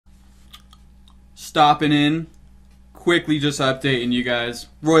stopping in, quickly just updating you guys.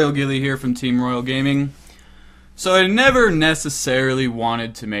 Royal Ghillie here from Team Royal Gaming. So I never necessarily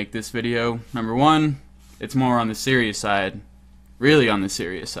wanted to make this video. Number one, it's more on the serious side. Really on the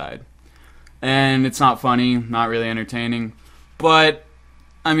serious side. And it's not funny, not really entertaining. But,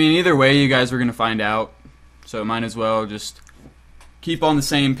 I mean, either way, you guys were going to find out. So might as well just keep on the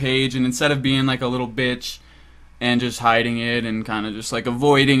same page. And instead of being like a little bitch and just hiding it and kind of just like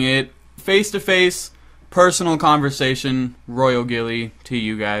avoiding it, face-to-face, personal conversation, Royal Ghillie to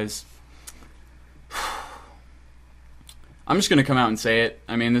you guys. I'm just going to come out and say it.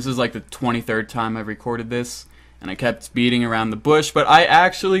 I mean, this is like the 23rd time I've recorded this, and I kept beating around the bush, but I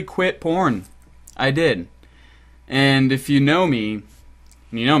actually quit porn. I did. And if you know me,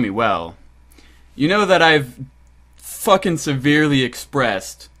 and you know me well, you know that I've fucking severely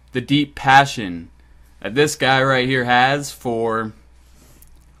expressed the deep passion that this guy right here has for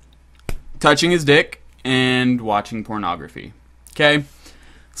touching his dick and watching pornography. Okay?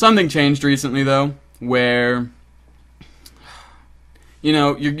 Something changed recently, though, where, you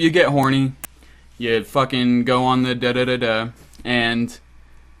know, you get horny, you fucking go on the da-da-da-da, and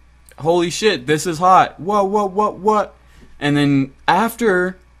holy shit, this is hot. Whoa, what? And then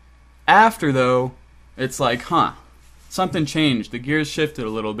after though, it's like, huh, something changed. The gears shifted a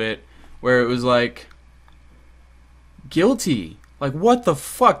little bit, where it was like, guilty. Like, what the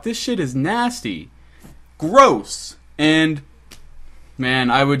fuck? This shit is nasty. Gross. And, man,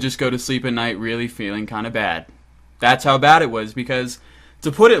 I would just go to sleep at night really feeling kind of bad. That's how bad it was, because,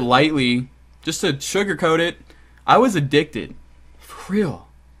 to put it lightly, just to sugarcoat it, I was addicted. For real.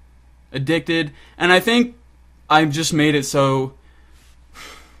 Addicted. And I think I've just made it so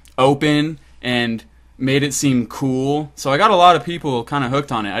open and made it seem cool. So I got a lot of people kind of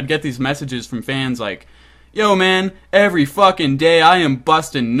hooked on it. I'd get these messages from fans like, yo man, every fucking day I am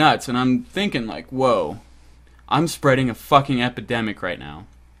busting nuts. And I'm thinking like, whoa, I'm spreading a fucking epidemic right now.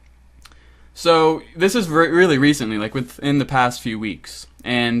 So this is really recently, like within the past few weeks.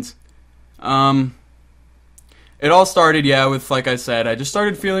 And it all started, yeah, with, like I said, I just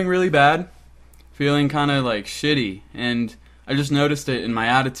started feeling really bad. Feeling kind of like shitty. And I just noticed it in my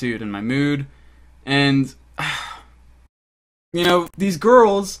attitude and my mood. And, you know, these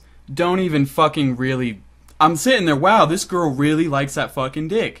girls don't even fucking really... I'm sitting there, wow, this girl really likes that fucking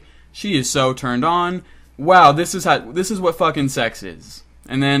dick. She is so turned on. Wow, this is what fucking sex is.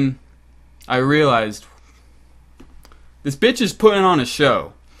 And then I realized this bitch is putting on a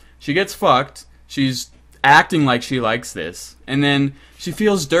show. She gets fucked. She's acting like she likes this. And then she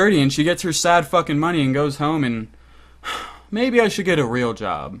feels dirty and she gets her sad fucking money and goes home and maybe I should get a real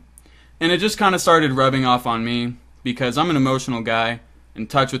job. And it just kind of started rubbing off on me because I'm an emotional guy, in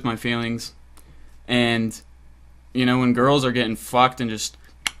touch with my feelings. And you know, when girls are getting fucked and just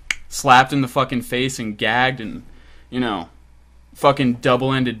slapped in the fucking face and gagged and, you know, fucking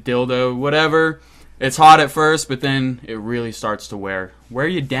double-ended dildo, whatever, it's hot at first, but then it really starts to wear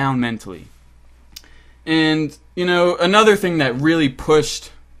you down mentally. And, you know, another thing that really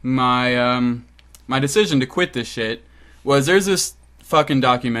pushed my, my decision to quit this shit was there's this fucking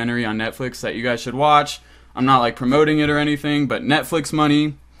documentary on Netflix that you guys should watch. I'm not, like, promoting it or anything, but Netflix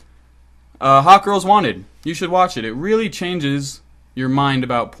money. Hot Girls Wanted. You should watch it. It really changes your mind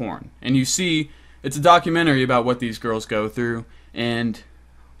about porn. And you see, it's a documentary about what these girls go through. And,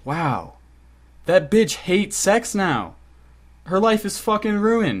 wow. That bitch hates sex now. Her life is fucking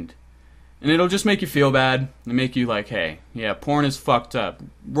ruined. And it'll just make you feel bad. And make you like, hey, yeah, porn is fucked up.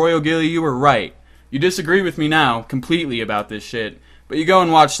 Royal Ghillie, you were right. You disagree with me now completely about this shit. But you go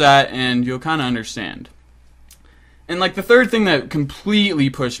and watch that and you'll kind of understand. And, like, the third thing that completely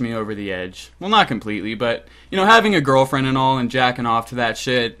pushed me over the edge, well, not completely, but, you know, having a girlfriend and all and jacking off to that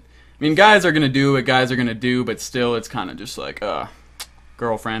shit, I mean, guys are going to do what guys are going to do, but still, it's kind of just like,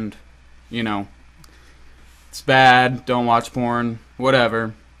 girlfriend, you know, it's bad, don't watch porn,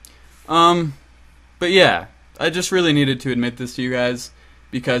 whatever. But yeah, I just really needed to admit this to you guys,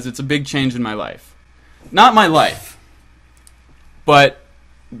 because it's a big change in my life. Not my life, but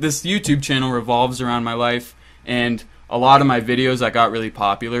this YouTube channel revolves around my life. And a lot of my videos that got really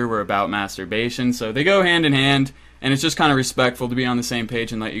popular were about masturbation, so they go hand in hand, and it's just kind of respectful to be on the same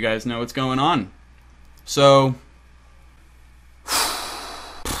page and let you guys know what's going on. So,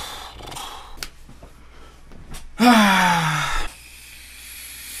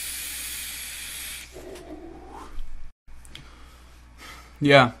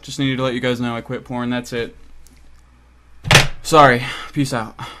 yeah, just needed to let you guys know I quit porn, that's it. Sorry, peace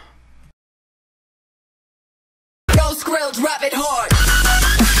out.